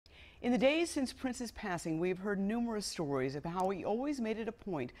In the days since Prince's passing, we've heard numerous stories of how he always made it a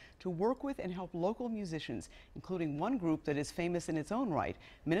point to work with and help local musicians, including one group that is famous in its own right,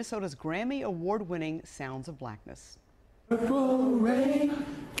 Minnesota's Grammy Award-winning Sounds of Blackness. Purple rain,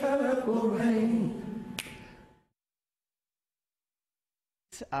 purple rain.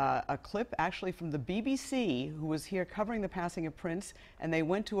 A clip actually from the BBC, who was here covering the passing of Prince, and they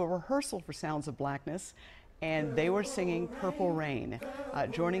went to a rehearsal for Sounds of Blackness, and they were singing Purple Rain.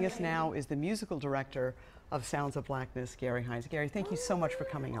 Joining us now is the musical director of Sounds of Blackness, Gary Hines. Gary, thank you so much for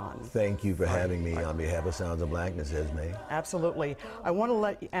coming on. Thank you for having me on behalf of Sounds of Blackness, Esme. Absolutely. I want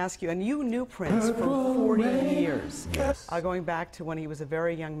to ask you, and you knew Prince for 40 years. Yes. Going back to when he was a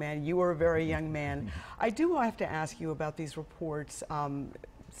very young man. You were a very young man. I do have to ask you about these reports,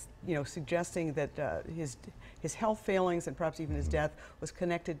 suggesting that his health failings and perhaps even his death was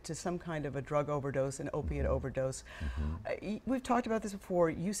connected to some kind of a drug overdose, an opiate overdose. We've talked about this before.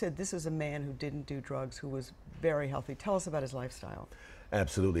 You said this is a man who didn't do drugs, who was very healthy. Tell us about his lifestyle.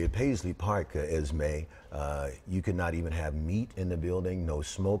 Absolutely. At Paisley Park, Esme, you could not even have meat in the building, no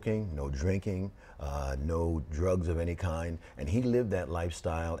smoking, no drinking, no drugs of any kind. And he lived that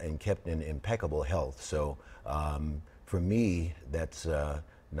lifestyle and kept in impeccable health. So for me, that's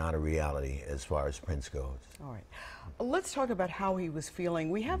not a reality as far as Prince goes. All right. Let's talk about how he was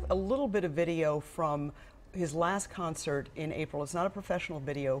feeling. We have a little bit of video from his last concert in April. It's not a professional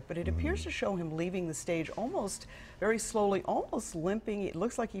video, but it appears to show him leaving the stage almost very slowly, almost limping. It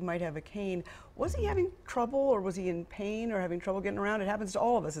looks like he might have a cane. Was he having trouble, or was he in pain or having trouble getting around? It happens to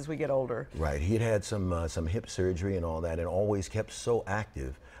all of us as we get older. Right. He had some hip surgery and all that, and always kept so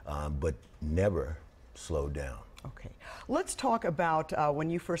active, but never slowed down. Okay. Let's talk about when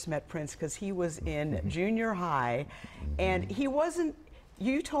you first met Prince, because he was in junior high, and he wasn't,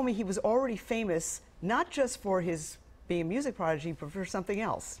 you told me he was already famous, not just for his being a music prodigy, but for something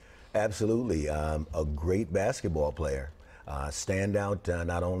else. Absolutely. A great basketball player. Standout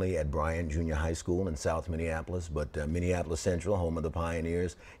not only at Bryant Junior High School in South Minneapolis, but Minneapolis Central, home of the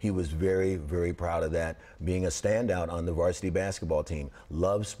Pioneers. He was very, very proud of that, being a standout on the varsity basketball team.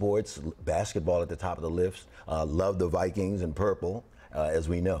 Loved sports, basketball at the top of the list, loved the Vikings and purple, as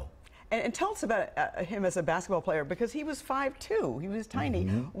we know. And tell us about him as a basketball player, because he was 5'2". He was tiny.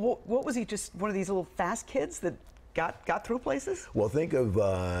 What was he, just one of these little fast kids that got through places? Well, think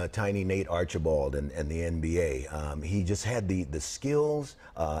of tiny Nate Archibald and the NBA. He just had the skills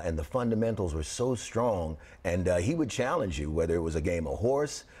and the fundamentals were so strong, and he would challenge you, whether it was a game of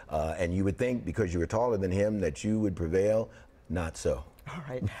horse, and you would think because you were taller than him that you would prevail. Not so. All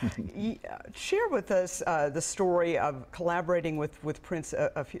right. Share with us the story of collaborating with Prince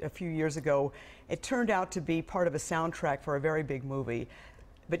a few years ago. It turned out to be part of a soundtrack for a very big movie,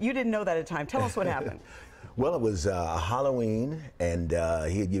 but you didn't know that at the time. Tell us what happened. Well, it was Halloween, and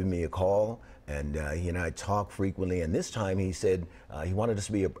he had given me a call, and he and I talked frequently, and this time he said he wanted us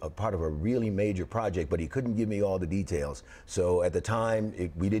to be a part of a really major project, but he couldn't give me all the details. So at the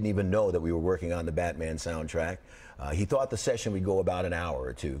time, we didn't even know that we were working on the Batman soundtrack. He thought the session would go about an hour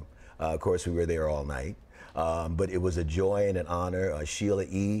or two. Of course, we were there all night. But it was a joy and an honor. Sheila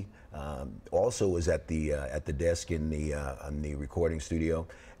E. Also was at the desk in the recording studio,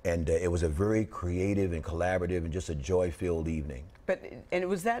 and it was a very creative and collaborative and just a joy-filled evening. And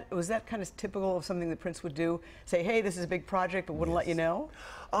was that kind of typical of something that Prince would do? Say, hey, this is a big project, but wouldn't let you know?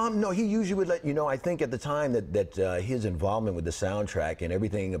 No, he usually would let you know. I think at the time that his involvement with the soundtrack and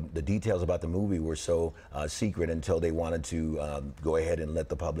everything, the details about the movie were so secret until they wanted to go ahead and let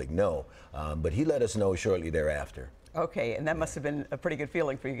the public know. But he let us know shortly thereafter. Okay, and that must have been a pretty good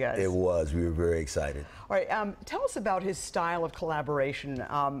feeling for you guys. It was. We were very excited. All right, tell us about his style of collaboration.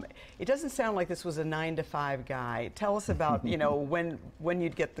 It doesn't sound like this was a 9-to-5 guy. Tell us about, when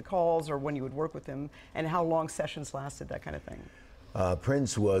you'd get the calls or when you would work with him, and how long sessions lasted, that kind of thing.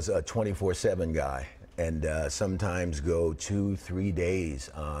 Prince was a 24/7 guy, and sometimes go 2-3 days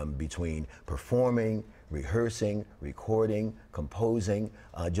between performing, rehearsing, recording, composing,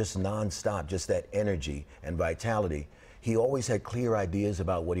 just nonstop, just that energy and vitality. He always had clear ideas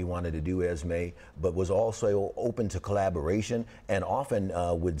about what he wanted to do, Esme, but was also open to collaboration, and often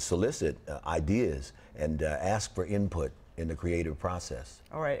would solicit ideas and ask for input in the creative process.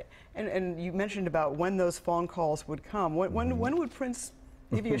 All right, and you mentioned about when those phone calls would come. When would Prince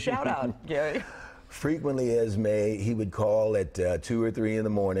give you a shout out, Gary? Frequently, Esme, he would call at 2 or 3 in the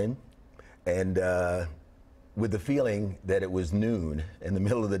morning, and with the feeling that it was noon in the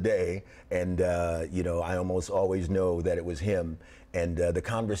middle of the day, and I almost always know that it was him, and the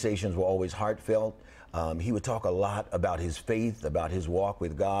conversations were always heartfelt, He would talk a lot about his faith, about his walk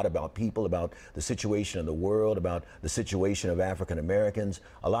with God, about people, about the situation of the world, about the situation of African Americans,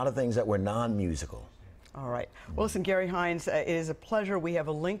 a lot of things that were non-musical. All right. Well, listen, Gary Hines, it is a pleasure. We have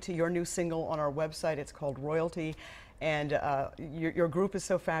a link to your new single on our website. It's called Royalty. And your group is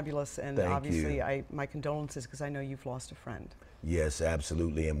so fabulous. And Thank obviously, you. my condolences, because I know you've lost a friend. Yes,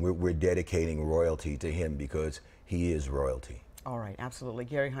 absolutely. And we're dedicating Royalty to him because he is royalty. All right, absolutely.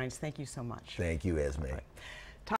 Gary Hines, thank you so much. Thank you, Esme. All right.